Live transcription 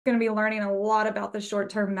going to be learning a lot about the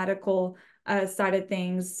short-term medical side of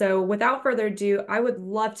things. So without further ado, I would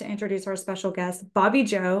love to introduce our special guest, Bobby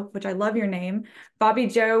Joe, which I love your name, Bobby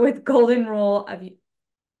Joe with Golden Rule of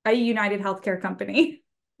a United Healthcare company.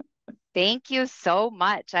 Thank you so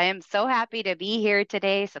much. I am so happy to be here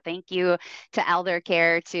today. So thank you to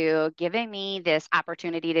Eldercare to giving me this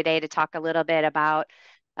opportunity today to talk a little bit about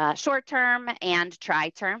short-term and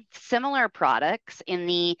tri-term, similar products in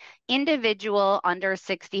the individual under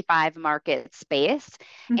 65 market space,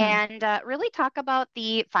 Mhm. and really talk about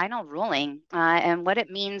the final ruling and what it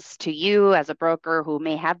means to you as a broker who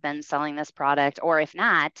may have been selling this product, or if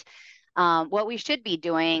not, what we should be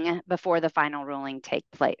doing before the final ruling take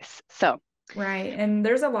place. So, Right. And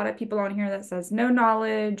there's a lot of people on here that says no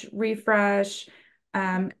knowledge, refresh.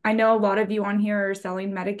 I know a lot of you on here are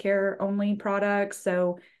selling Medicare only products.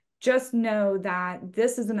 So just know that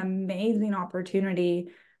this is an amazing opportunity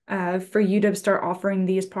for you to start offering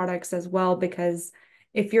these products as well, because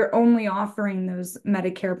if you're only offering those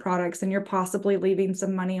Medicare products and you're possibly leaving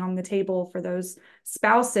some money on the table for those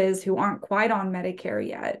spouses who aren't quite on Medicare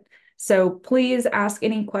yet. So please ask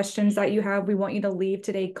any questions that you have. We want you to leave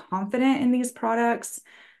today confident in these products,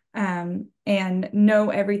 and know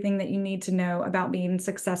everything that you need to know about being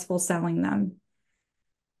successful selling them.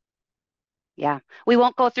 yeah, we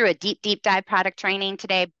won't go through a deep dive product training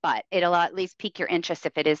today, but it'll at least pique your interest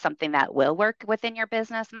if it is something that will work within your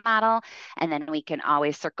business model. And then we can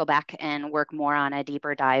always circle back and work more on a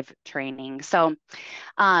deeper dive training. So,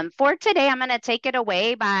 for today, I'm going to take it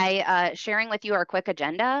away by sharing with you our quick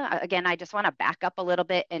agenda. Again, I just want to back up a little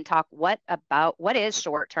bit and talk what is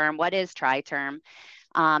short term, what is tri term,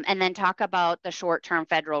 and then talk about the short-term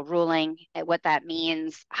federal ruling, what that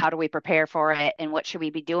means, how do we prepare for it, and what should we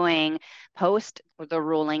be doing post the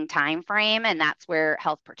ruling timeframe. And that's where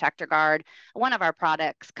Health Protector Guard, one of our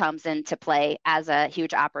products, comes into play as a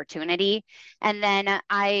huge opportunity. And then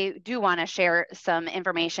I do want to share some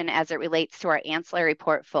information as it relates to our ancillary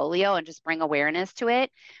portfolio and just bring awareness to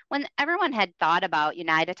it. When everyone had thought about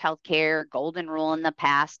United Healthcare, Golden Rule in the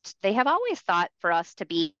past, they have always thought for us to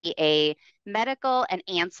be a medical and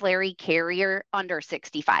ancillary carrier under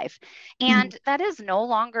 65. Mhm. And that is no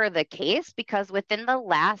longer the case because within the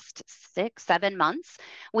last 6, 7 months,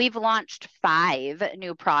 we've launched 5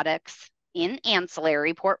 new products in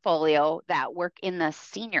ancillary portfolio that work in the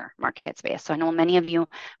senior market space. So I know many of you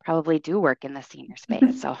probably do work in the senior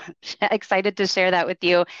space. So excited to share that with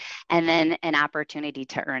you. And then an opportunity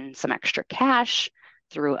to earn some extra cash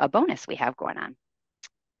through a bonus we have going on.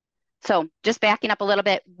 So just backing up a little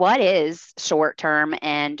bit, what is short term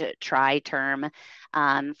and tri term,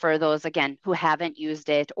 for those, again, who haven't used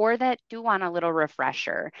it or that do want a little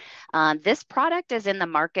refresher? This product is in the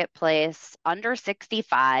marketplace under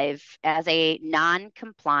 65 as a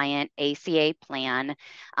non-compliant ACA plan.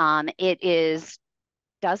 It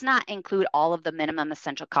does not include all of the minimum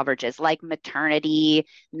essential coverages like maternity,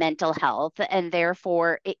 mental health, and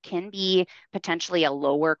therefore it can be potentially a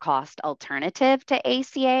lower cost alternative to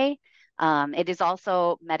ACA. It is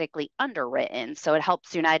also medically underwritten, so it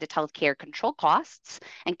helps United Healthcare control costs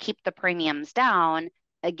and keep the premiums down,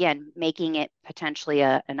 again, making it potentially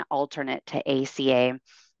an alternate to ACA.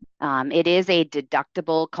 It is a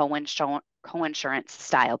deductible co-insurance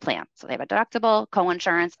style plan. So they have a deductible,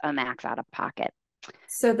 co-insurance, a max out of pocket.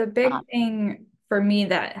 So the Um, big thing for me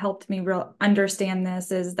that helped me real understand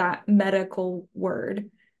this is that medical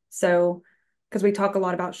word. So, because we talk a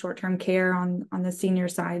lot about short-term care on the senior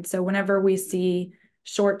side. So whenever we see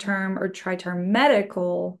short-term or tri-term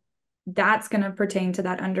medical, that's going to pertain to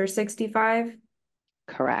that under 65.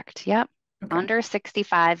 Correct. Yep. Okay. Under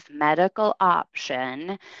 65 medical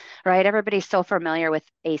option, right? Everybody's so familiar with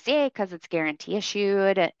ACA because it's guarantee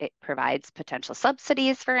issued. It provides potential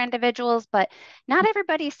subsidies for individuals, but not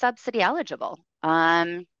everybody's subsidy eligible.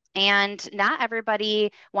 And not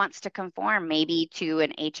everybody wants to conform maybe to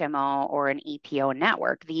an HMO or an EPO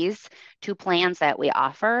network. These 2 plans that we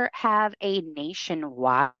offer have a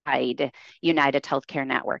nationwide United Healthcare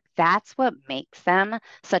network. That's what makes them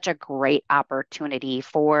such a great opportunity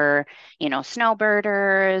for,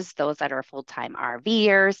 snowbirders, those that are full-time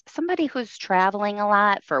RVers, somebody who's traveling a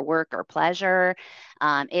lot for work or pleasure.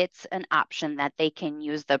 It's an option that they can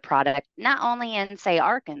use the product not only in, say,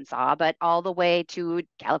 Arkansas, but all the way to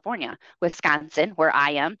California, Wisconsin, where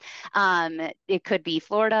I am. It could be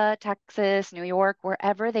Florida, Texas, New York,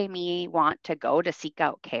 wherever they may want to go to seek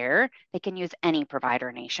out care. They can use any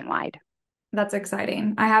provider nationwide. That's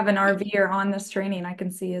exciting. I have an RVer on this training. I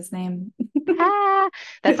can see his name. Ah,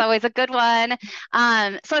 that's always a good one.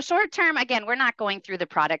 So short term, again, we're not going through the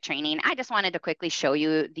product training. I just wanted to quickly show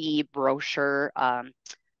you the brochure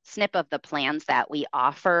snip of the plans that we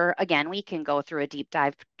offer. Again, we can go through a deep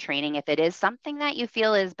dive training if it is something that you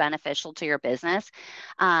feel is beneficial to your business.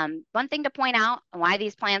 One thing to point out why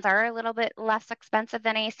these plans are a little bit less expensive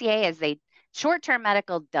than ACA is short-term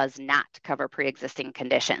medical does not cover pre-existing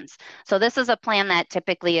conditions. So this is a plan that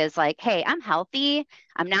typically is like, hey, I'm healthy,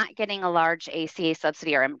 I'm not getting a large ACA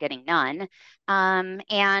subsidy or I'm getting none.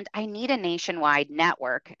 And I need a nationwide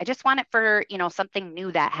network. I just want it for, something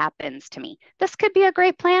new that happens to me. This could be a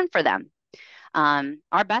great plan for them.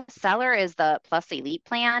 Our best seller is the Plus Elite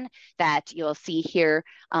plan that you'll see here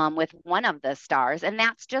with one of the stars. And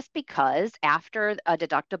that's just because after a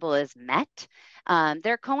deductible is met,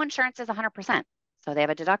 their coinsurance is 100%. So they have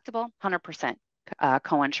a deductible, 100%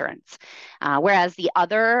 coinsurance. Whereas the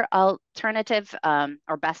other alternative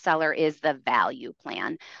or bestseller is the value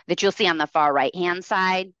plan that you'll see on the far right-hand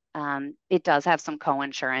side. It does have some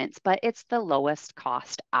coinsurance, but it's the lowest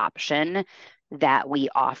cost option that we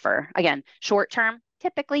offer. Again, short term,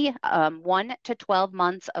 typically 1 to 12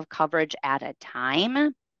 months of coverage at a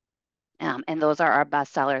time. And those are our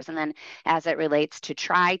best sellers. And then as it relates to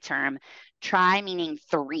tri-term, tri meaning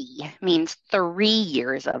 3 means 3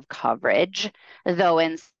 years of coverage, though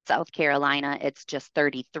in South Carolina, it's just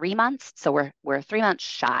 33 months. So we're 3 months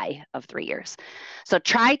shy of 3 years. So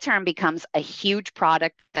tri-term becomes a huge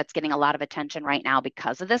product that's getting a lot of attention right now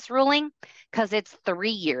because of this ruling, because it's 3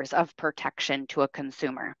 years of protection to a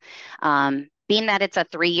consumer. Being that it's a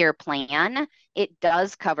 3-year plan, it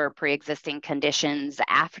does cover pre-existing conditions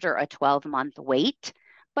after a 12-month wait.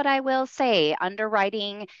 But I will say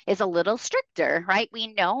underwriting is a little stricter, right?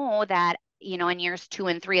 We know that, in years 2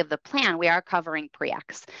 and 3 of the plan, we are covering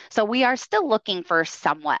pre-X. So we are still looking for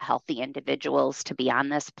somewhat healthy individuals to be on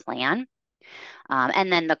this plan. And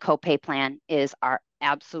then the copay plan is our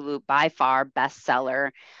absolute, by far, best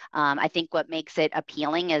seller. I think what makes it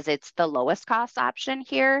appealing is it's the lowest cost option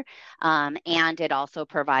here. And it also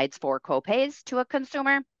provides 4 copays to a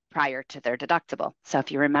consumer prior to their deductible. So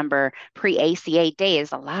if you remember pre-ACA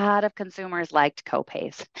days, a lot of consumers liked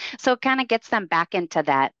copays. So it kind of gets them back into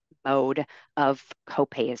that mode of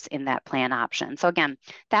copays in that plan option. So again,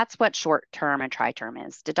 that's what short-term and tri-term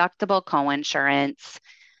is. Deductible, coinsurance,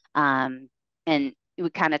 and we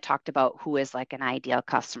kind of talked about who is like an ideal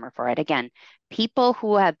customer for it. Again, people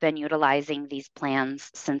who have been utilizing these plans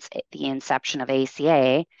since the inception of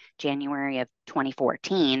ACA, January of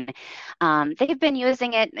 2014, they've been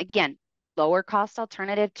using it, again, lower cost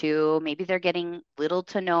alternative to maybe they're getting little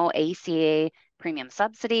to no ACA premium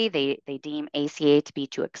subsidy. They deem ACA to be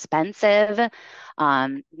too expensive.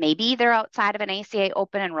 Maybe they're outside of an ACA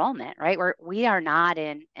open enrollment, right? We are not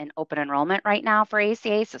in an open enrollment right now for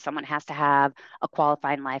ACA, so someone has to have a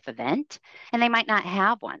qualifying life event, and they might not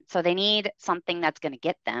have one. So they need something that's going to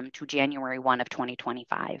get them to January 1 of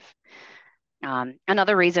 2025.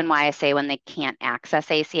 Another reason why I say when they can't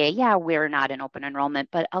access ACA, yeah, we're not in open enrollment,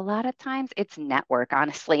 but a lot of times it's network,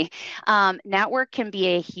 honestly. Network can be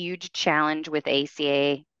a huge challenge with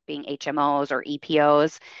ACA being HMOs or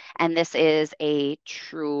EPOs, and this is a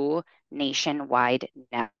true nationwide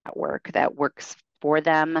network that works for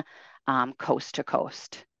them coast to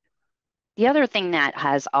coast. The other thing that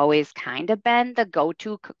has always kind of been the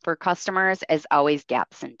go-to for customers is always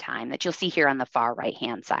gaps in time that you'll see here on the far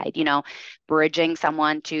right-hand side, bridging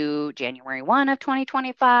someone to January 1 of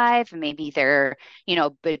 2025, maybe they're,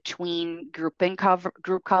 between group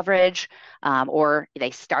coverage, or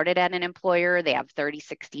they started at an employer, they have 30,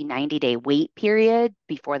 60, 90-day wait period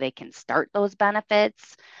before they can start those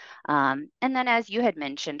benefits. And then as you had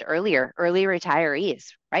mentioned earlier, early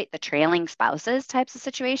retirees, right? The trailing spouses types of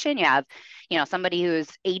situation. You have, somebody who's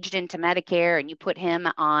aged into Medicare and you put him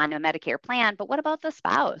on a Medicare plan, but what about the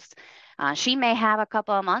spouse? She may have a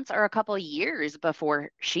couple of months or a couple of years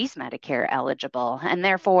before she's Medicare eligible. And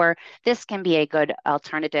therefore, this can be a good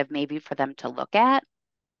alternative maybe for them to look at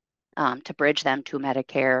to bridge them to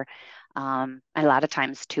Medicare. A lot of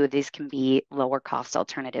times too, these can be lower cost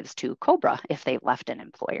alternatives to COBRA if they left an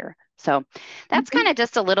employer. So that's kind of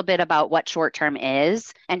just a little bit about what short-term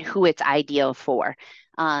is and who it's ideal for.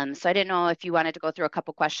 So I didn't know if you wanted to go through a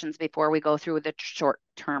couple questions before we go through the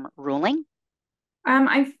short-term ruling.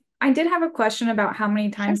 I did have a question about how many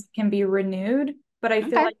times it can be renewed, but I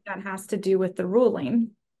feel like that has to do with the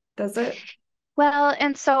ruling. Does it? Well,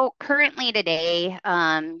 and so currently today,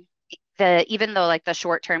 even though like the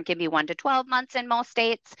short term can be 1 to 12 months in most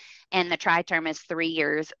states and the tri-term is 3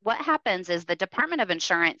 years, what happens is the Department of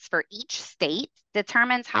Insurance for each state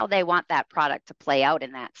determines how they want that product to play out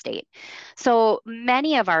in that state. So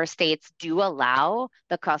many of our states do allow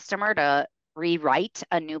the customer to rewrite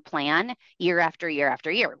a new plan year after year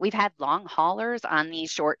after year. We've had long haulers on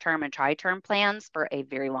these short-term and tri-term plans for a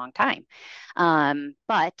very long time.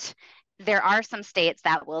 But there are some states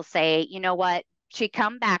that will say, you know what, to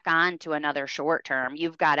come back on to another short term,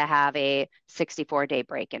 you've got to have a 64-day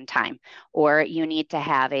break in time, or you need to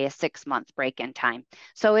have a 6-month break in time.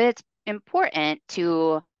 So it's important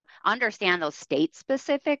to understand those state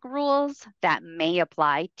specific rules that may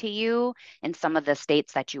apply to you in some of the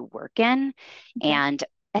states that you work in. Okay. And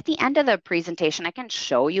at the end of the presentation, I can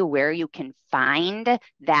show you where you can find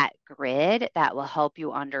that grid that will help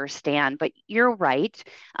you understand. But you're right.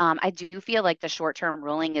 I do feel like the short-term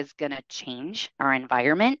ruling is going to change our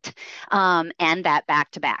environment, and that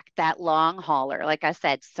back-to-back, that long hauler. Like I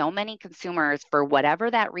said, so many consumers, for whatever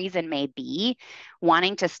that reason may be,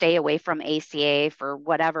 wanting to stay away from ACA for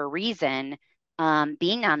whatever reason,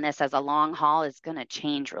 being on this as a long haul is going to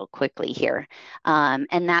change real quickly here.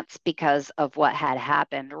 And that's because of what had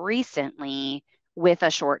happened recently with a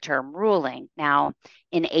short-term ruling. Now,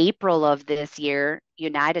 in April of this year,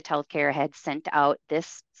 UnitedHealthcare had sent out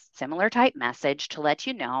this similar type message to let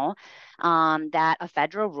you know that a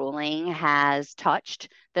federal ruling has touched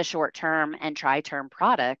the short-term and tri-term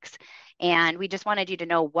products. And we just wanted you to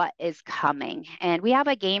know what is coming. And we have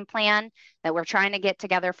a game plan that we're trying to get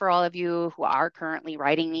together for all of you who are currently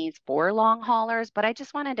writing these for long haulers, but I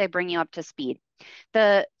just wanted to bring you up to speed.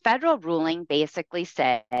 The federal ruling basically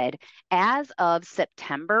said, as of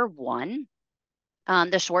September 1,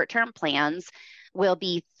 the short-term plans will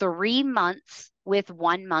be 3 months with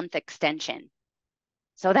 1 month extension.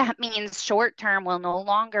 So that means short-term will no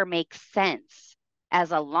longer make sense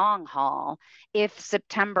as a long haul. If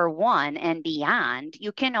September 1 and beyond,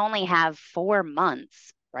 you can only have 4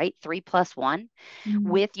 months, right? 3+1 Mm-hmm.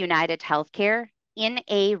 with United Healthcare in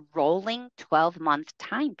a rolling 12-month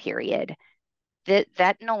time period.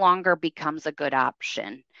 That no longer becomes a good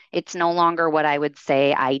option. It's no longer what I would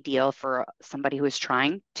say ideal for somebody who is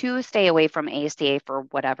trying to stay away from ACA for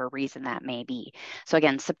whatever reason that may be. So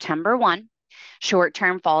again, September 1, short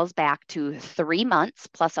term falls back to 3 months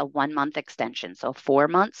plus a 1 month extension. So 4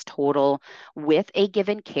 months total with a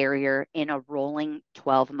given carrier in a rolling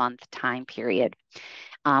 12-month time period.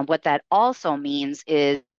 What that also means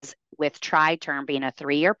is with tri-term being a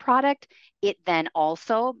 3-year product, it then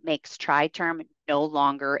also makes tri-term no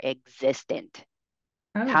longer existent.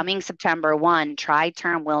 Oh. Coming September 1,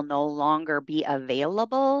 tri-term will no longer be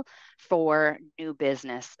available for new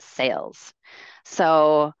business sales.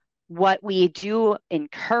 So what we do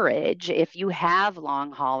encourage, if you have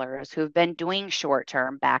long haulers who've been doing short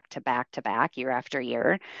term back to back to back year after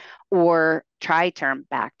year, or tri-term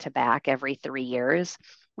back to back every 3 years,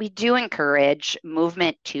 we do encourage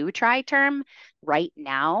movement to tri-term right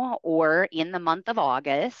now or in the month of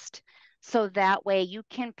August. So that way you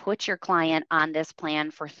can put your client on this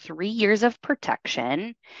plan for 3 years of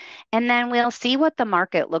protection, and then we'll see what the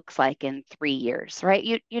market looks like in 3 years, right?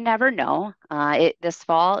 You never know. This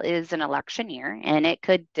fall is an election year, and it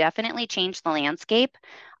could definitely change the landscape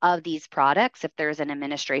of these products if there's an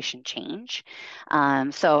administration change.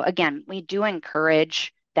 So again, we do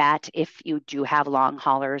encourage that if you do have long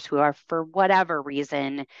haulers who are, for whatever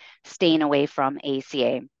reason, staying away from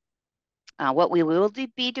ACA. What we will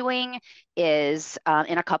be doing is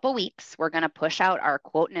in a couple weeks, we're going to push out our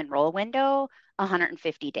quote and enroll window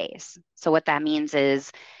 150 days. So what that means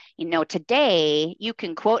is, today you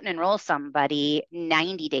can quote and enroll somebody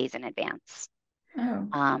 90 days in advance.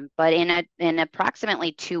 Oh. But in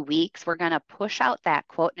approximately 2 weeks, we're going to push out that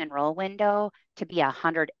quote and enroll window to be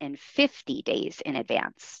 150 days in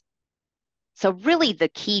advance. So really the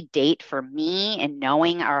key date for me in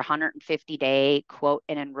knowing our 150-day quote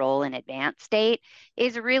and enroll in advance date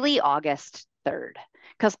is really August 3rd,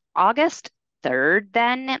 because August 3rd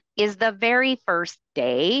then is the very first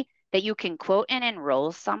day that you can quote and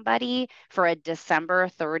enroll somebody for a December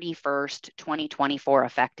 31st, 2024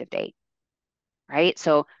 effective date, right?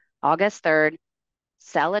 So August 3rd,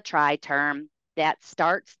 sell a tri-term that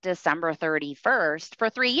starts December 31st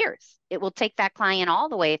for 3 years. It will take that client all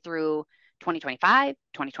the way through 2025,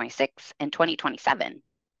 2026, and 2027.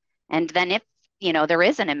 And then if there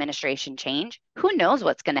is an administration change, who knows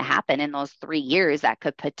what's going to happen in those 3 years that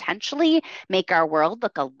could potentially make our world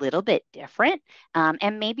look a little bit different,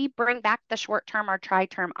 and maybe bring back the short-term or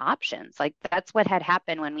tri-term options. Like that's what had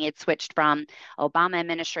happened when we had switched from Obama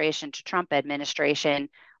administration to Trump administration.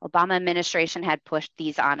 Obama administration had pushed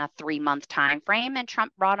these on a 3-month time frame, and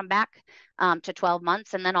Trump brought them back to 12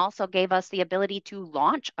 months, and then also gave us the ability to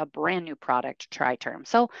launch a brand new product, tri-term.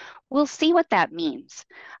 So we'll see what that means.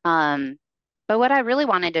 But what I really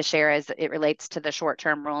wanted to share as it relates to the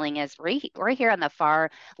short-term ruling is right here on the far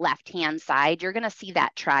left-hand side, you're going to see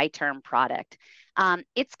that tri-term product.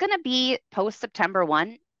 It's going to be post-September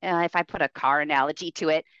 1, if I put a car analogy to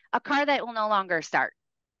it, a car that will no longer start.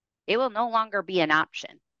 It will no longer be an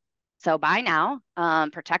option. So buy now,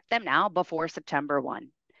 protect them now before September 1.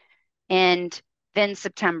 And then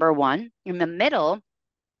September 1, in the middle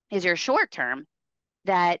is your short term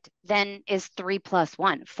that then is 3 plus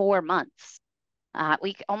 1, 4 months.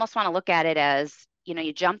 We almost want to look at it as,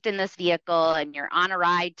 you jumped in this vehicle and you're on a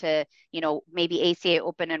ride to, maybe ACA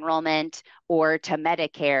open enrollment or to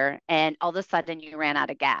Medicare, and all of a sudden you ran out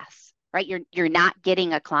of gas, right? You're not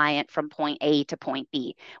getting a client from point A to point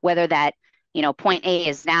B, whether that, point A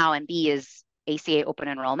is now and B is ACA open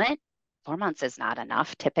enrollment. 4 months is not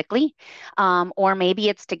enough typically. Or maybe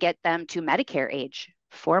it's to get them to Medicare age.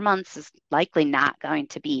 4 months is likely not going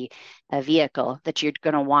to be a vehicle that you're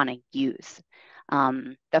going to want to use.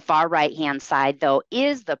 The far right-hand side, though,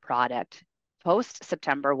 is the product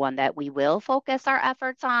post-September 1 that we will focus our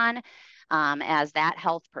efforts on. As that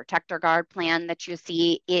Health Protector Guard plan that you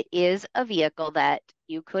see, it is a vehicle that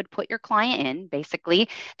you could put your client in, basically,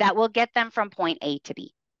 that will get them from point A to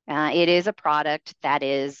B. It is a product that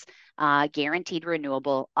is guaranteed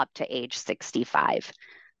renewable up to age 65.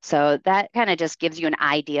 So that kind of just gives you an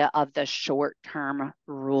idea of the short-term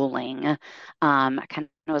ruling. I kind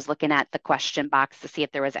of was looking at the question box to see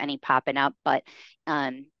if there was any popping up, but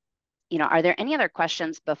are there any other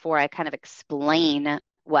questions before I kind of explain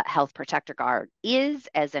what Health Protector Guard is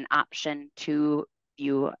as an option to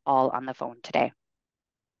you all on the phone today?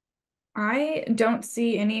 I don't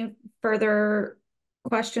see any further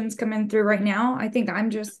questions coming through right now. I think I'm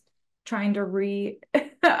just trying to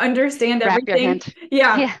understand Wrap your everything. hand.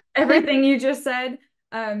 Yeah, everything you just said.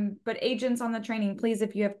 But agents on the training, please,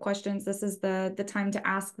 if you have questions, this is the time to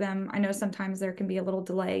ask them. I know sometimes there can be a little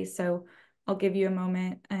delay, so I'll give you a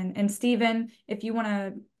moment. And Stephen, if you want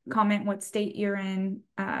to comment what state you're in,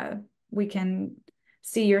 we can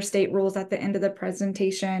see your state rules at the end of the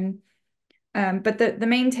presentation. But the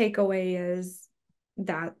main takeaway is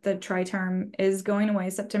that the tri-term is going away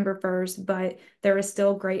September 1st, but there is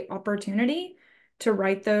still great opportunity to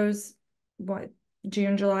write those,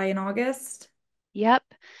 June, July, and August? Yep.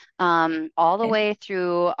 All the way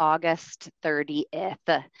through August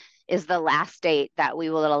 30th is the last date that we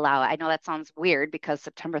will allow. I know that sounds weird because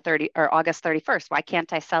September 30 or August 31st. Why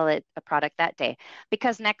can't I sell a product that day?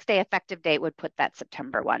 Because next day effective date would put that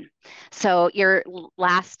September 1. So your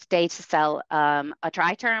last day to sell a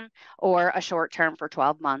tri-term or a short term for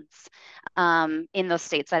 12 months in those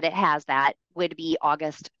states that it has that would be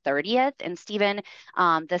August 30th. And Stephen,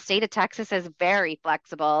 the state of Texas is very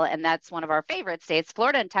flexible, and that's one of our favorite states.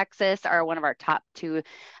 Florida and Texas are one of our top two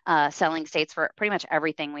selling states for pretty much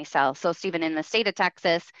everything we sell. So Stephen, in the state of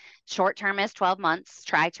Texas, short term is 12 months,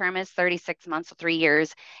 tri-term is 36 months, so 3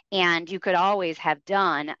 years, and you could always have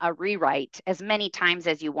done a rewrite as many times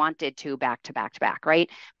as you wanted to back to back to back,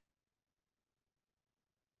 right?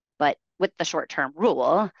 But with the short-term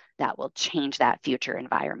rule, that will change that future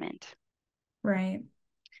environment. Right.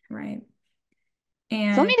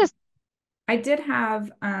 And so let me just, I did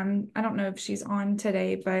have, I don't know if she's on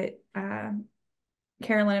today, but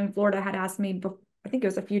Carolyn in Florida had asked me, I think it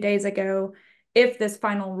was a few days ago, if this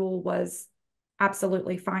final rule was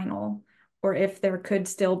absolutely final, or if there could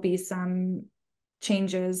still be some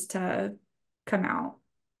changes to come out.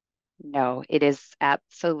 No, it is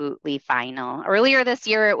absolutely final. Earlier this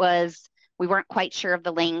year, we weren't quite sure of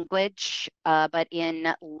the language, but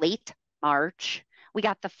in late March, we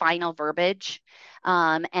got the final verbiage.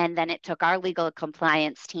 And then it took our legal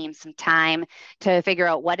compliance team some time to figure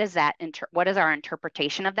out what is our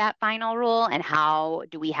interpretation of that final rule and how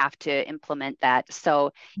do we have to implement that.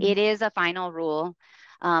 So it is a final rule.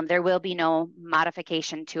 There will be no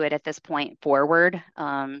modification to it at this point forward.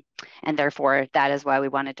 And therefore, that is why we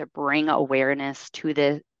wanted to bring awareness to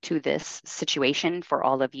this situation for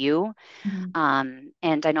all of you. And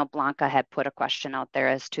I know Blanca had put a question out there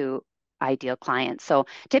as to ideal clients. So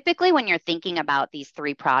typically when you're thinking about these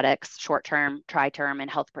three products, short-term, tri-term,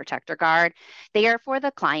 and Health Protector Guard, they are for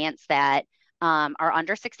the clients that are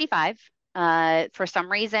under 65. For some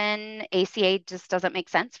reason, ACA just doesn't make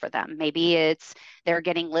sense for them. Maybe they're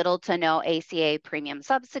getting little to no ACA premium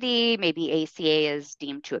subsidy. Maybe ACA is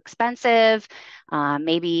deemed too expensive.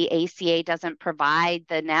 Maybe ACA doesn't provide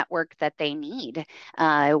the network that they need,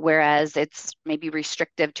 whereas it's maybe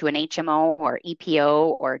restrictive to an HMO or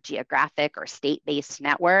EPO or geographic or state-based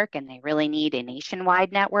network, and they really need a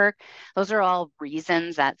nationwide network. Those are all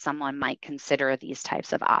reasons that someone might consider these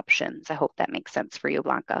types of options. I hope that makes sense for you,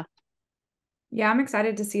 Blanca. Yeah, I'm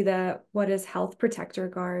excited to see what is Health Protector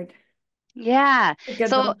Guard. Yeah. A good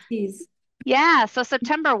So little tease. yeah, so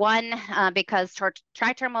September 1, because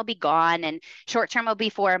tri-term will be gone and short term will be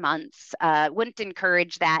 4 months. Wouldn't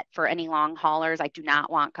encourage that for any long haulers. I do not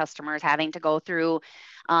want customers having to go through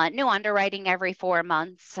new underwriting every 4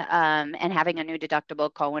 months, and having a new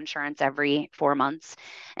deductible co-insurance every 4 months.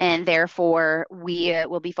 And therefore, we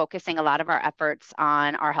will be focusing a lot of our efforts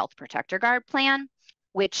on our Health Protector Guard plan,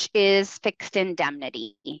 which is fixed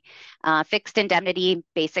indemnity. Fixed indemnity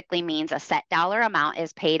basically means a set dollar amount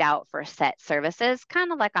is paid out for set services,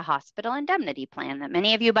 kind of like a hospital indemnity plan that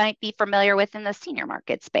many of you might be familiar with in the senior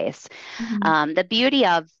market space. Mhm. The beauty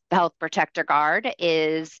of Health Protector Guard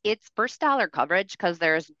is it's first dollar coverage because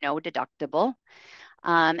there's no deductible.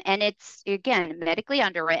 And it's, again, medically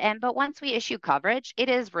underwritten, but once we issue coverage, it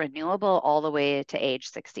is renewable all the way to age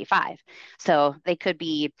 65. So they could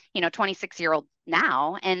be, 26-year-old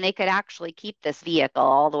now, and they could actually keep this vehicle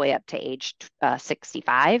all the way up to age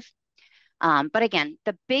 65. But again,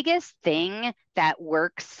 the biggest thing that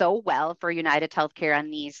works so well for United Healthcare on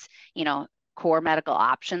these, core medical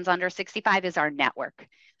options under 65 is our network.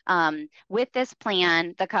 With this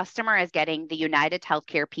plan, the customer is getting the United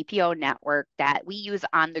Healthcare PPO network that we use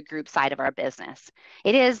on the group side of our business.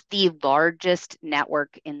 It is the largest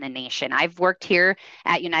network in the nation. I've worked here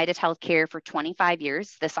at United Healthcare for 25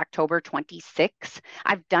 years, this October 26.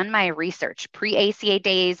 I've done my research pre-ACA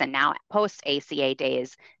days and now post-ACA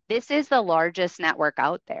days. This is the largest network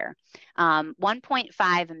out there.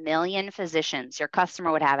 1.5 million physicians your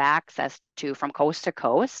customer would have access to from coast to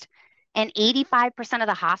coast. And 85% of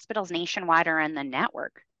the hospitals nationwide are in the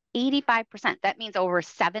network. 85%. That means over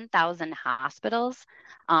 7,000 hospitals.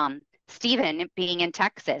 Stephen, being in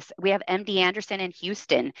Texas, we have MD Anderson in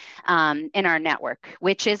Houston in our network,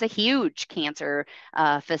 which is a huge cancer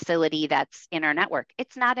facility that's in our network.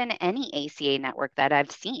 It's not in any ACA network that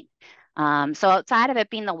I've seen. So outside of it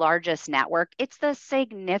being the largest network, it's the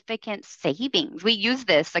significant savings. We use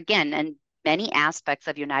this again in many aspects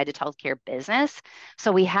of United Healthcare business.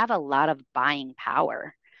 So we have a lot of buying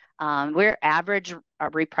power. Where average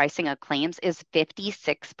repricing of claims is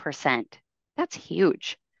 56%. That's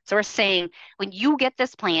huge. So we're saying when you get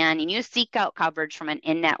this plan and you seek out coverage from an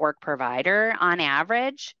in-network provider, on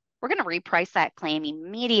average, we're going to reprice that claim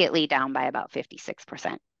immediately down by about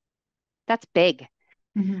 56%. That's big.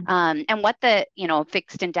 Mhm. And what the,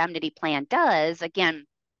 fixed indemnity plan does, again,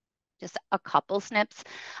 just a couple snips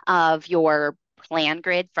of your plan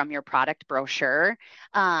grid from your product brochure.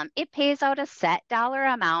 It pays out a set dollar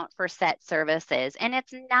amount for set services, and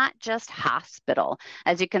it's not just hospital.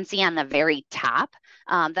 As you can see on the very top,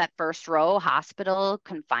 that first row, hospital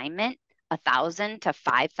confinement, $1,000 to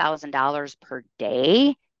 $5,000 per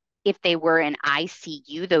day. If they were in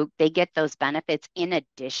ICU, though, they get those benefits in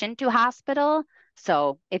addition to hospital.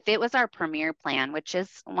 So if it was our premier plan, which is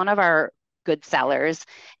one of our good sellers,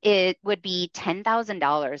 it would be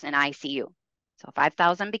 $10,000 in ICU. So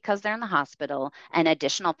 5,000 because they're in the hospital, an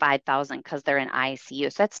additional 5,000 because they're in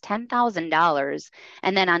ICU. So that's $10,000.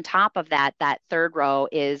 And then on top of that, that third row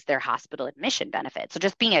is their hospital admission benefit. So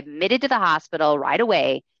just being admitted to the hospital right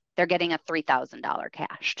away, they're getting a $3,000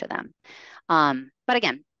 cash to them. But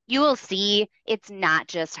again, you will see it's not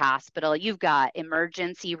just hospital. You've got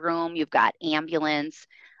emergency room, you've got ambulance,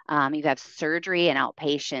 you have surgery and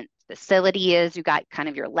outpatient facilities. You've got kind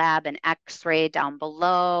of your lab and x-ray down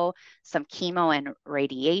below, some chemo and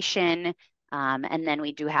radiation. And then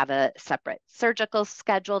we do have a separate surgical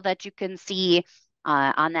schedule that you can see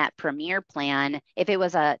on that premier plan. If it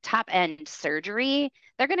was a top end surgery,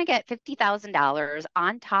 they're going to get $50,000.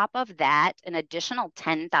 On top of that, an additional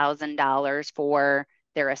 $10,000 for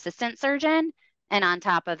their assistant surgeon. And on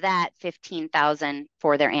top of that, $15,000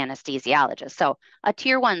 for their anesthesiologist. So a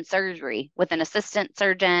tier one surgery with an assistant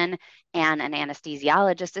surgeon and an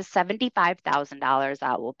anesthesiologist is $75,000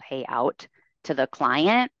 that will pay out to the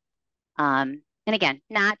client. And again,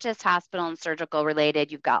 not just hospital and surgical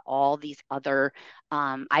related, you've got all these other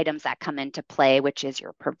items that come into play, which is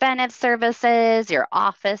your preventive services, your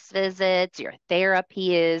office visits, your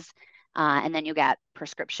therapies, and then you got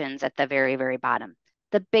prescriptions at the very, very bottom.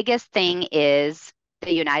 The biggest thing is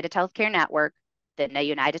the United Healthcare Network, the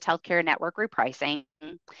United Healthcare Network repricing.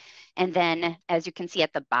 And then, as you can see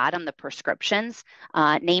at the bottom, the prescriptions,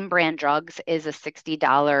 name brand drugs is a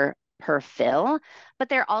 $60 per fill, but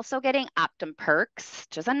they're also getting Optum perks,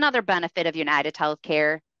 which is another benefit of United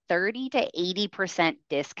Healthcare, 30 to 80%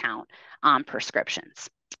 discount on prescriptions.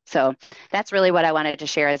 So that's really what I wanted to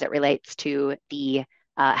share as it relates to the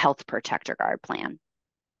Health Protector Guard plan.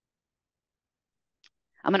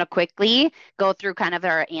 I'm going to quickly go through kind of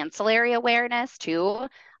our ancillary awareness too.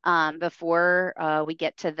 before we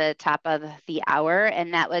get to the top of the hour.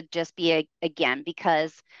 And that would just be, again,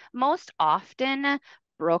 because most often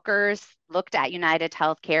brokers looked at United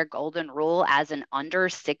Healthcare Golden Rule as an under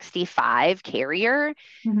 65 carrier.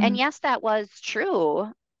 And Mhm. yes, that was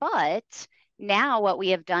true. But now what we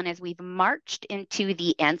have done is we've marched into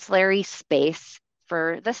the ancillary space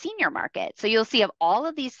for the senior market. So you'll see of all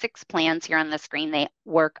of these 6 plans here on the screen, they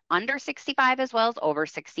work under 65 as well as over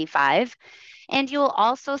 65. And you'll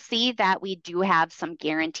also see that we do have some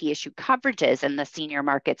guarantee issued coverages in the senior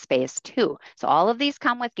market space too. So all of these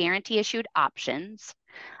come with guarantee issued options.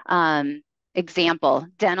 Um, Example,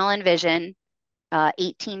 dental and vision,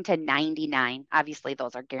 18 to 99. Obviously,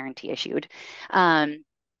 those are guarantee issued.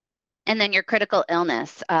 And then your critical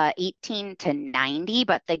illness, 18 to 90,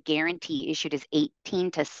 but the guarantee issued is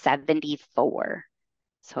 18 to 74.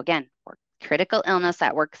 So again, for critical illness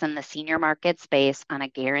that works in the senior market space on a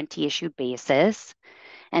guarantee issued basis.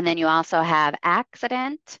 And then you also have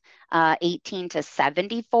accident, 18 to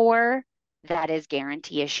 74, that is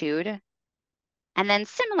guarantee issued. And then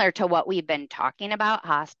similar to what we've been talking about,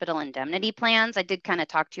 hospital indemnity plans, I did kind of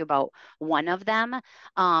talk to you about one of them.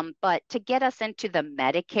 But to get us into the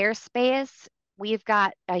Medicare space, we've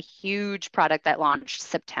got a huge product that launched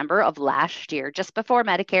September of last year, just before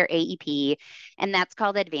Medicare AEP, and that's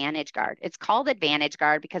called AdvantageGuard. It's called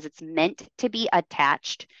AdvantageGuard because it's meant to be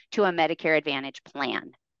attached to a Medicare Advantage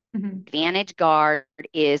plan. Mhm. AdvantageGuard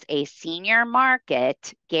is a senior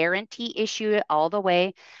market guarantee issued all the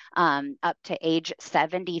way up to age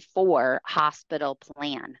 74 hospital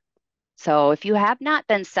plan. So if you have not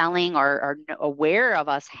been selling or are aware of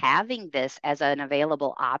us having this as an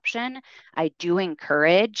available option, I do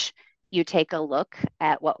encourage you take a look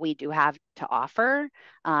at what we do have to offer,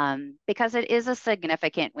 because it is a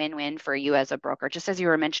significant win-win for you as a broker. Just as you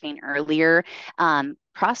were mentioning earlier,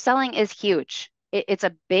 cross-selling is huge. It's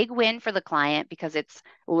a big win for the client because it's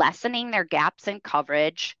lessening their gaps in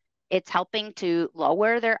coverage. It's helping to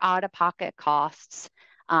lower their out-of-pocket costs,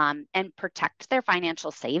 and protect their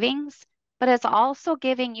financial savings, but it's also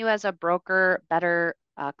giving you as a broker better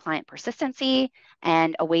client persistency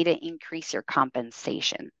and a way to increase your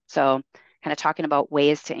compensation. So kind of talking about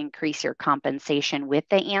ways to increase your compensation with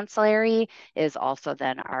the ancillary is also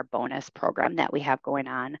then our bonus program that we have going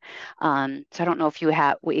on. So I don't know if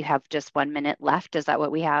we have just 1 minute left. Is that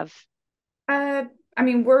what we have? Uh, I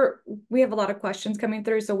mean, we have a lot of questions coming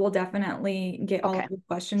through, so we'll definitely get all of Okay. your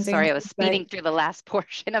questions Sorry, I was answered, speeding through the last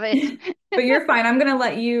portion of it. but you're fine. I'm gonna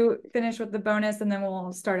let you finish with the bonus and then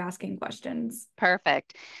we'll start asking questions.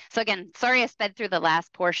 Perfect. So again, sorry I sped through the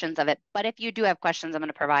last portions of it, but if you do have questions, I'm going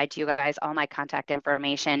to provide to you guys all my contact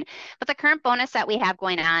information. But the current bonus that we have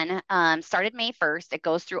going on started May 1st. It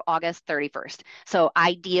goes through August 31st. So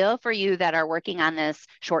ideal for you that are working on this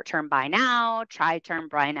short-term buy now, tri-term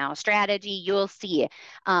buy now strategy, you'll see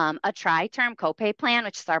a tri-term copay plan,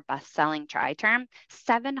 which is our best-selling tri-term,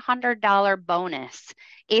 $700 bonus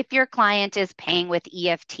if your client is paying with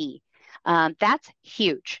EFT. That's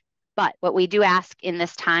huge. But what we do ask in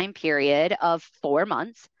this time period of 4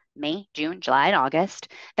 months, May, June, July, and August,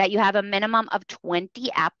 that you have a minimum of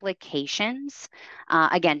 20 applications.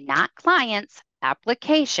 Again, not clients,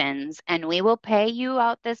 applications, and we will pay you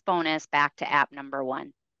out this bonus back to app number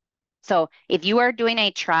 1. So if you are doing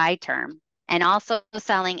a tri-term and also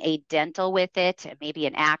selling a dental with it, maybe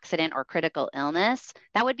an accident or critical illness,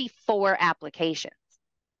 that would be 4 applications,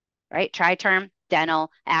 right? Tri-term,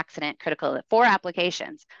 dental, accident, critical, 4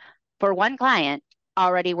 applications for one client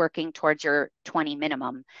already working towards your 20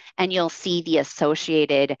 minimum. And you'll see the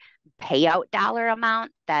associated payout dollar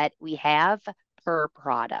amount that we have per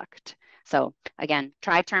product. So again,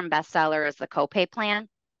 tri-term bestseller is the copay plan,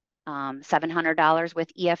 $700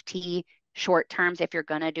 with EFT. Short terms, if you're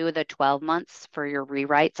going to do the 12 months for your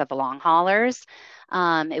rewrites of long haulers,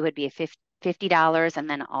 it would be a $50, and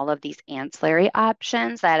then all of these ancillary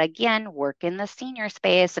options that again work in the senior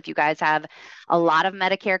space. If you guys have a lot of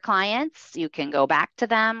Medicare clients, you can go back to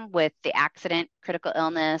them with the accident, critical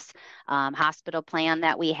illness, hospital plan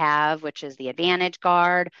that we have, which is the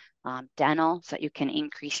AdvantageGuard, dental, so that you can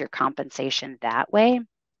increase your compensation that way.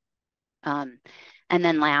 And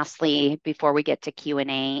then lastly, before we get to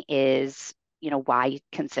Q&A is, why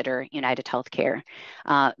consider United Healthcare?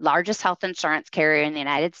 Largest health insurance carrier in the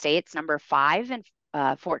United States, number 5 in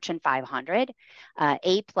Fortune 500,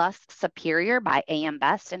 A+ superior by AM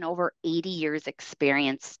Best, and over 80 years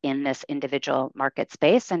experience in this individual market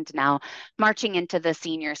space, and now marching into the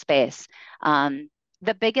senior space.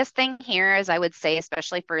 The biggest thing here is, I would say,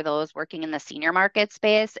 especially for those working in the senior market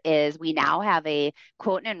space, is we now have a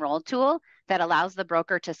quote and enroll tool that allows the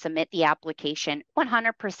broker to submit the application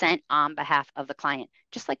 100% on behalf of the client,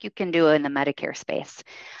 just like you can do in the Medicare space.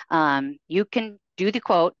 You can do the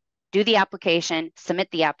quote, do the application,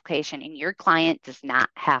 submit the application, and your client does not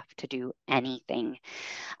have to do anything.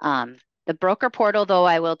 The broker portal, though,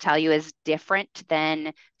 I will tell you, is different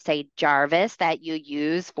than, say, Jarvis that you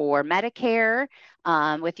use for Medicare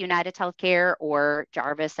with UnitedHealthcare, or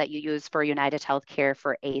Jarvis that you use for UnitedHealthcare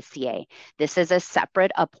for ACA. This is a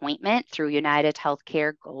separate appointment through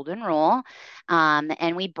UnitedHealthcare Golden Rule,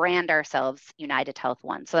 and we brand ourselves UnitedHealth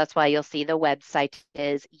One. So that's why you'll see the website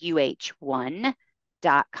is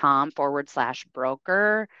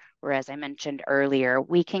uh1.com/broker. Where, as I mentioned earlier,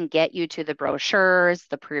 we can get you to the brochures,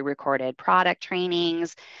 the pre-recorded product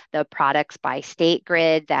trainings, the products by state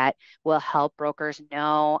grid that will help brokers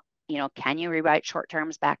know, can you rewrite short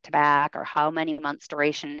terms back to back, or how many months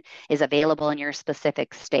duration is available in your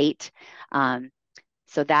specific state.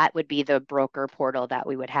 So that would be the broker portal that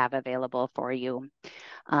we would have available for you.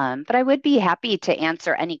 But I would be happy to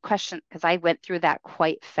answer any questions, because I went through that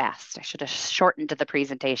quite fast. I should have shortened the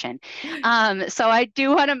presentation. So I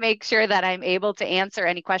do want to make sure that I'm able to answer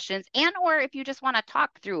any questions, or if you just want to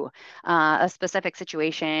talk through a specific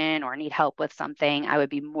situation or need help with something, I would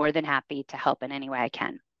be more than happy to help in any way I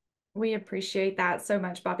can. We appreciate that so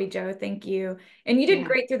much, Bobby Joe. Thank you. And you did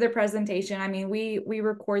great through the presentation. I mean, we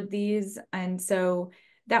record these, and so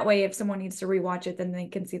that way if someone needs to rewatch it, then they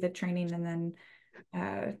can see the training. And then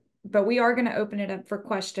but we are going to open it up for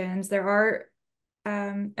questions. There are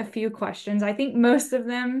a few questions. I think most of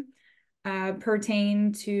them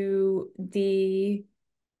pertain to the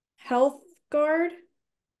Health Protector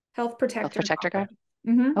Guard.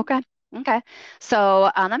 Mm-hmm. Okay. So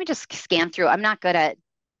let me just scan through. I'm not good at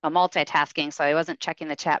multitasking, so I wasn't checking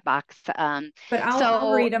the chat box. But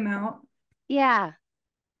I'll read them out. Yeah.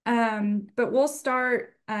 But we'll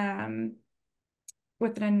start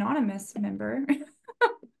with an anonymous member.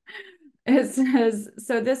 It says,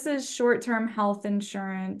 so this is short-term health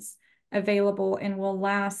insurance available and will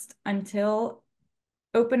last until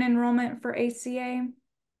open enrollment for ACA?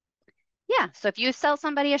 Yeah. So if you sell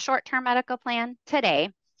somebody a short-term medical plan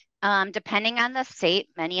today, depending on the state,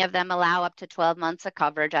 many of them allow up to 12 months of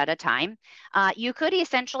coverage at a time. You could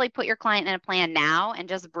essentially put your client in a plan now and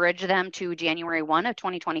just bridge them to January 1 of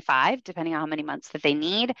 2025, depending on how many months that they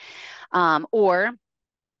need. Or,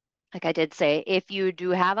 like I did say, if you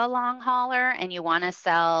do have a long hauler and you want to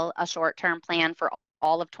sell a short-term plan for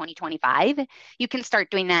all of 2025, you can start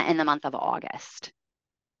doing that in the month of August.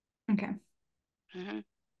 Okay.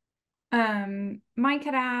 Mike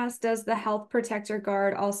had asked, does the Health Protector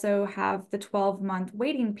Guard also have the 12-month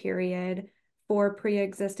waiting period for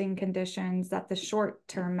pre-existing conditions that the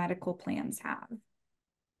short-term medical plans have?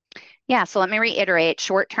 Yeah, so let me reiterate,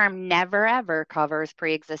 short-term never ever covers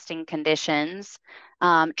pre-existing conditions.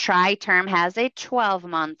 Tri-term has a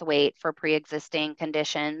 12-month wait for pre-existing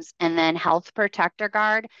conditions, and then Health Protector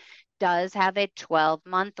Guard does have a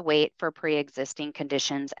 12-month wait for pre-existing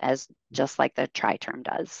conditions, as just like the tri-term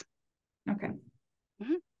does. Okay.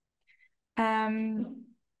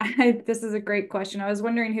 This is a great question. I was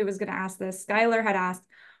wondering who was going to ask this. Skylar had asked,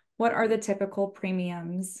 what are the typical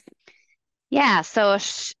premiums? Yeah, so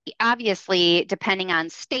obviously, depending on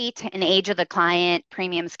state and age of the client,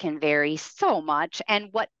 premiums can vary so much. And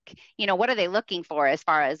what are they looking for as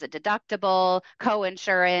far as a deductible,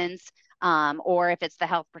 co-insurance, or if it's the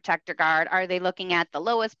Health Protector Guard, are they looking at the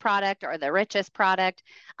lowest product or the richest product?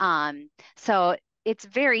 So it's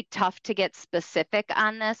very tough to get specific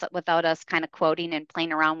on this without us kind of quoting and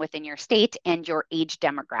playing around within your state and your age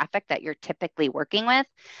demographic that you're typically working with.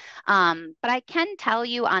 But I can tell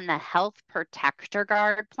you on the Health Protector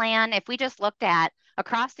Guard plan, if we just looked at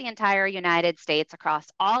across the entire United States, across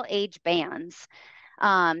all age bands,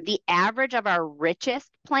 the average of our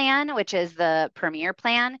richest plan, which is the Premier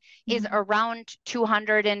plan, is around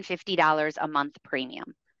 $250 a month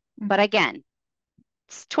premium. But again,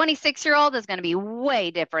 26-year-old is going to be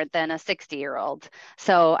way different than a 60-year-old.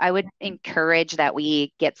 So I would encourage that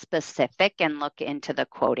we get specific and look into the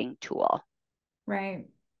quoting tool. Right.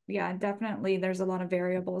 Yeah, definitely. There's a lot of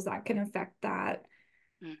variables that can affect that.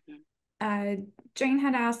 Jane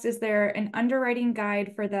had asked, is there an underwriting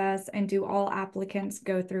guide for this, and do all applicants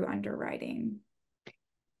go through underwriting?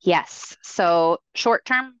 Yes. So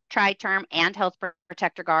short-term, tri-term, and Health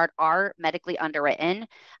Protector Guard are medically underwritten.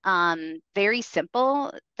 Very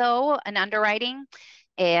simple, though, in underwriting.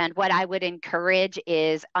 And what I would encourage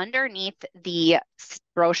is underneath the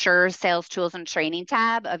brochure, sales tools, and training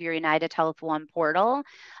tab of your United Health One portal,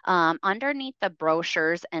 underneath the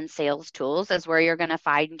brochures and sales tools is where you're going to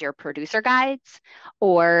find your producer guides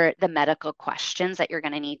or the medical questions that you're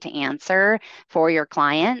going to need to answer for your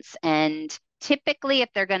clients. And typically, if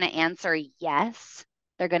they're going to answer yes,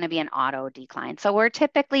 they're going to be an auto decline. So we're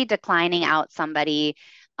typically declining out somebody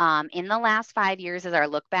in the last 5 years is our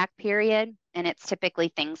look back period. And it's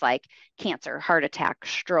typically things like cancer, heart attack,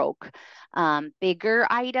 stroke, bigger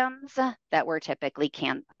items that we're typically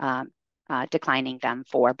declining them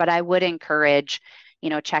for. But I would encourage,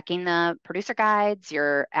 checking the producer guides,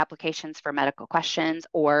 your applications for medical questions,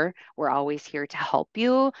 or we're always here to help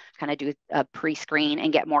you kind of do a pre-screen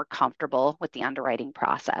and get more comfortable with the underwriting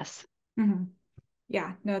process. Mm-hmm.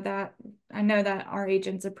 Yeah, no, that I know that our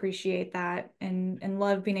agents appreciate that and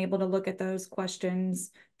love being able to look at those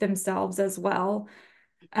questions themselves as well.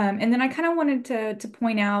 And then I kind of wanted to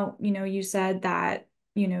point out, you said that,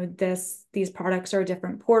 these products are a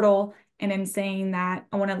different portal. And in saying that,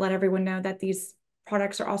 I want to let everyone know that these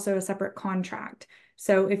products are also a separate contract.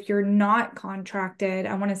 So if you're not contracted,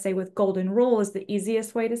 I want to say with Golden Rule is the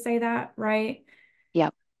easiest way to say that, right?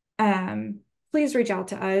 Yep. Please reach out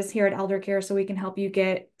to us here at Eldercare so we can help you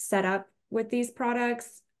get set up with these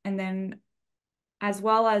products. And then as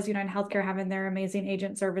well as UnitedHealthcare having their amazing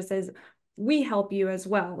agent services, we help you as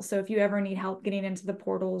well. So if you ever need help getting into the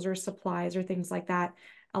portals or supplies or things like that,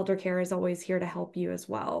 Eldercare is always here to help you as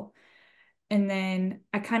well. And then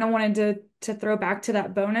I kind of wanted to throw back to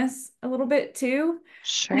that bonus a little bit too.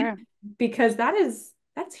 Sure. Because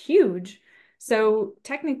that's huge. So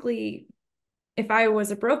technically, if I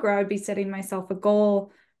was a broker, I would be setting myself a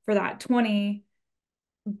goal for that 20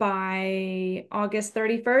 by August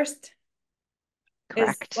 31st.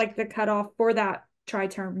 Correct. Is like the cutoff for that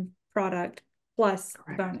tri-term product plus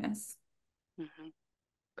Correct. bonus. Mm-hmm.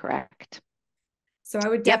 Correct. So I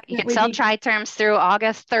would Yep, you can definitely sell be tri-terms through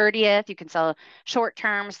August 30th. You can sell short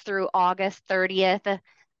terms through August 30th.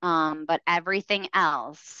 But everything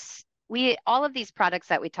else, all of these products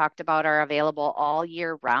that we talked about are available all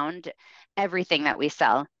year round, everything that we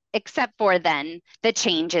sell, except for then the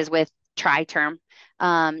changes with tri-term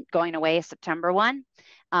going away September 1.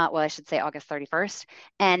 Well, I should say August 31st,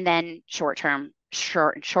 and then short-term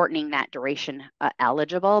shortening that duration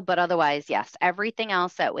eligible. But otherwise, yes, everything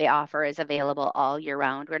else that we offer is available all year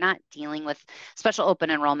round. We're not dealing with special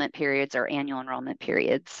open enrollment periods or annual enrollment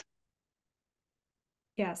periods.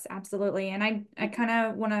 Yes, absolutely. And I kind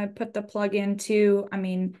of want to put the plug into, I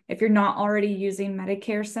mean, if you're not already using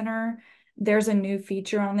Medicare Center, there's a new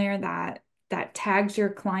feature on there that tags your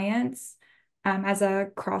clients as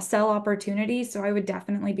a cross-sell opportunity. So I would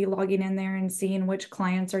definitely be logging in there and seeing which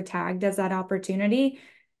clients are tagged as that opportunity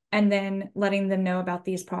and then letting them know about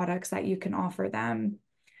these products that you can offer them.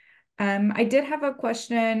 I did have a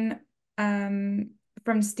question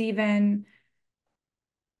from Stephen.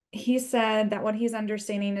 He said that what he's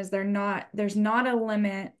understanding is there's not a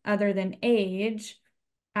limit other than age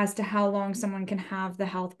as to how long someone can have the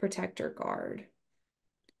Health Protector Guard.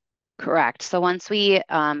 Correct. So once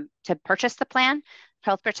to purchase the plan,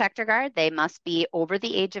 Health Protector Guard, they must be over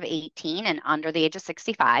the age of 18 and under the age of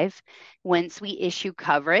 65. Once we issue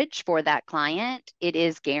coverage for that client, it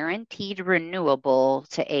is guaranteed renewable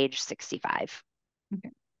to age 65. Okay.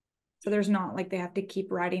 So there's not like they have to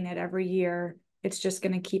keep writing it every year. It's just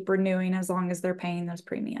going to keep renewing as long as they're paying those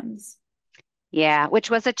premiums. Yeah, which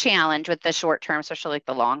was a challenge with the short term, especially like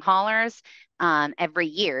the long haulers. Every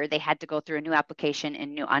year they had to go through a new application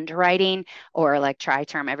and new underwriting, or like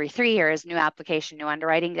tri-term every 3 years, new application, new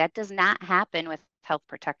underwriting. That does not happen with Health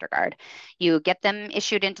Protector Guard. You get them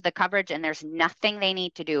issued into the coverage and there's nothing they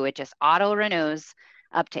need to do. It just auto renews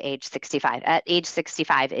up to age 65. At age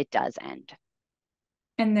 65, it does end.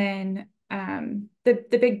 And then the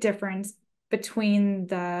big difference between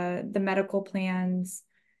the medical plans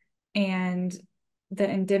and the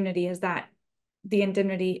indemnity is that the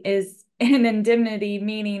indemnity is an indemnity,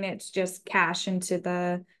 meaning it's just cash into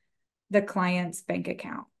the client's bank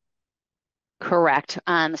account. Correct.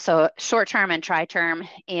 So short term and tri-term,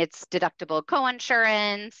 it's deductible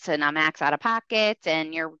co-insurance and a max out of pocket,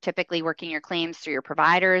 and you're typically working your claims through your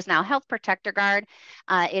providers. Now, Health Protector Guard,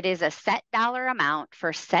 it is a set dollar amount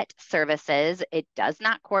for set services. It does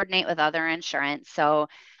not coordinate with other insurance. So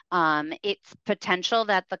it's potential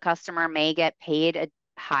that the customer may get paid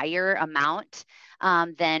higher amount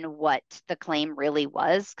than what the claim really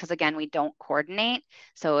was. Because again, we don't coordinate.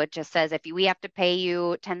 So it just says if we have to pay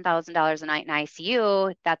you $10,000 a night in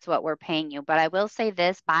ICU, that's what we're paying you. But I will say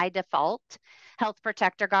this, by default, Health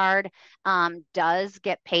Protector Guard does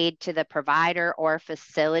get paid to the provider or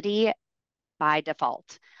facility by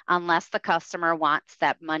default, unless the customer wants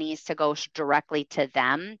that monies to go directly to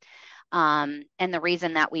them. And the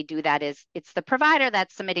reason that we do that is it's the provider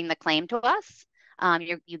that's submitting the claim to us.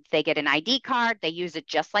 They get an ID card. They use it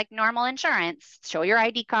just like normal insurance. Show your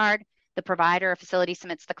ID card. The provider or facility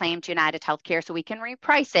submits the claim to UnitedHealthcare so we can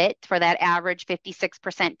reprice it for that average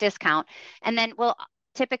 56% discount. And then we'll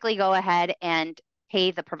typically go ahead and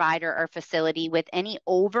pay the provider or facility with any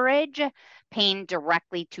overage paying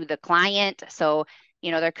directly to the client. So,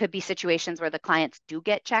 there could be situations where the clients do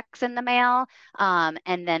get checks in the mail,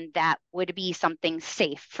 and then that would be something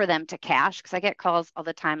safe for them to cash. Because I get calls all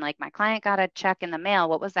the time like, my client got a check in the mail.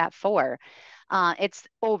 What was that for? It's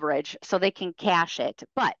overage, so they can cash it.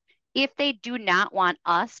 But if they do not want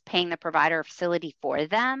us paying the provider or facility for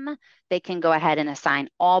them, they can go ahead and assign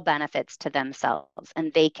all benefits to themselves,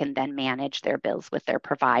 and they can then manage their bills with their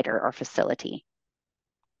provider or facility.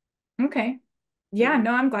 Okay. Yeah,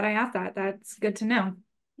 no, I'm glad I asked that. That's good to know.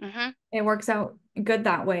 It works out good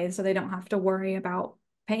that way, so they don't have to worry about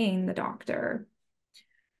paying the doctor.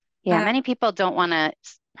 Yeah, many people don't want to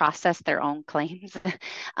process their own claims.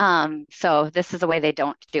 So this is a way they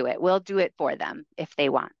don't do it. We'll do it for them if they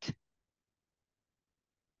want.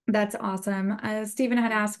 That's awesome. Stephen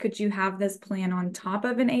had asked, could you have this plan on top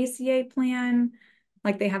of an ACA plan?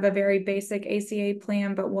 Like they have a very basic ACA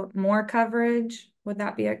plan, but what more coverage? Would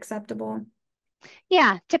that be acceptable?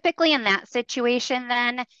 Yeah, typically in that situation,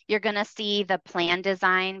 then you're going to see the plan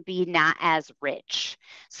design be not as rich.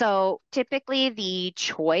 So typically the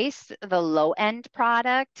choice, the low end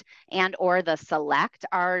product and or the select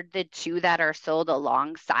are the two that are sold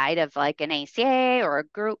alongside of like an ACA or a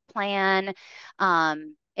group plan.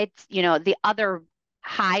 It's, the other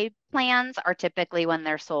high plans are typically when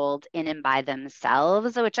they're sold in and by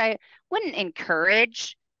themselves, which I wouldn't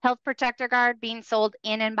encourage Health Protector Guard being sold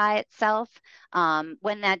in and by itself.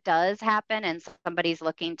 When that does happen and somebody's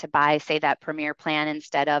looking to buy, say, that Premier plan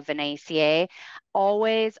instead of an ACA,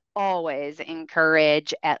 always, always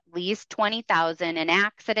encourage at least 20,000 in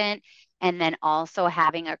accident, and then also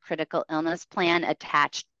having a critical illness plan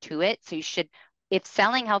attached to it. So you should, if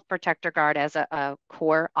selling Health Protector Guard as a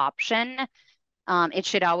core option, it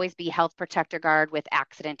should always be Health Protector Guard with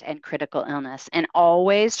accident and critical illness, and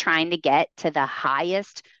always trying to get to the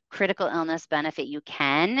highest critical illness benefit you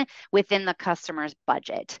can within the customer's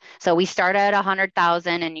budget. So we start at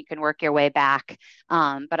 100,000 and you can work your way back.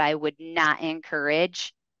 But I would not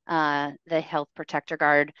encourage the Health Protector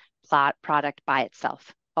Guard product by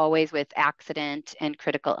itself, always with accident and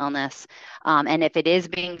critical illness. And if it is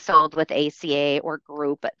being sold with ACA or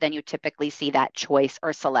group, then you typically see that choice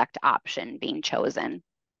or select option being chosen.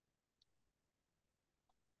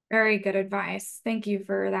 Very good advice. Thank you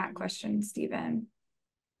for that question, Stephen.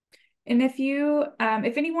 And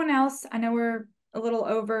if anyone else, I know we're a little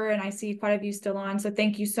over and I see quite a few still on, so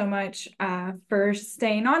thank you so much for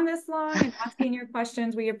staying on this long and asking your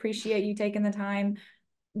questions. We appreciate you taking the time.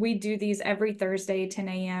 We do these every Thursday, 10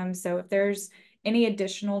 a.m. So if there's any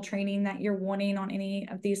additional training that you're wanting on any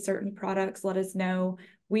of these certain products, let us know.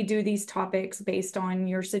 We do these topics based on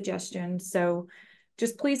your suggestions. So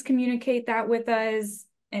just please communicate that with us.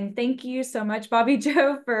 And thank you so much, Bobby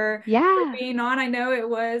Joe, for being on. I know it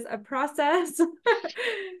was a process.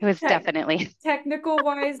 It was definitely technical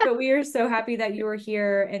wise, but we are so happy that you were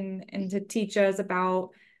here and to teach us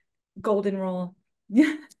about Golden Rule.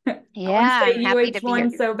 Yeah, I'm happy to be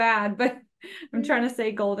here. So bad, but I'm trying to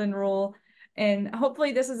say Golden Rule. And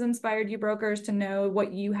hopefully this has inspired you brokers to know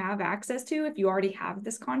what you have access to if you already have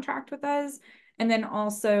this contract with us. And then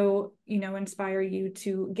also, inspire you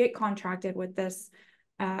to get contracted with this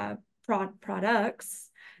products.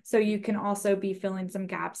 So you can also be filling some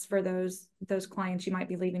gaps for those clients you might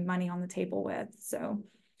be leaving money on the table with. So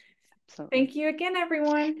absolutely. Thank you again,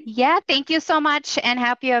 everyone. Yeah, thank you so much, and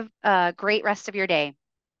hope you have a great rest of your day.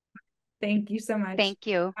 Thank you so much. Thank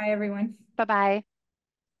you. Bye, everyone. Bye-bye.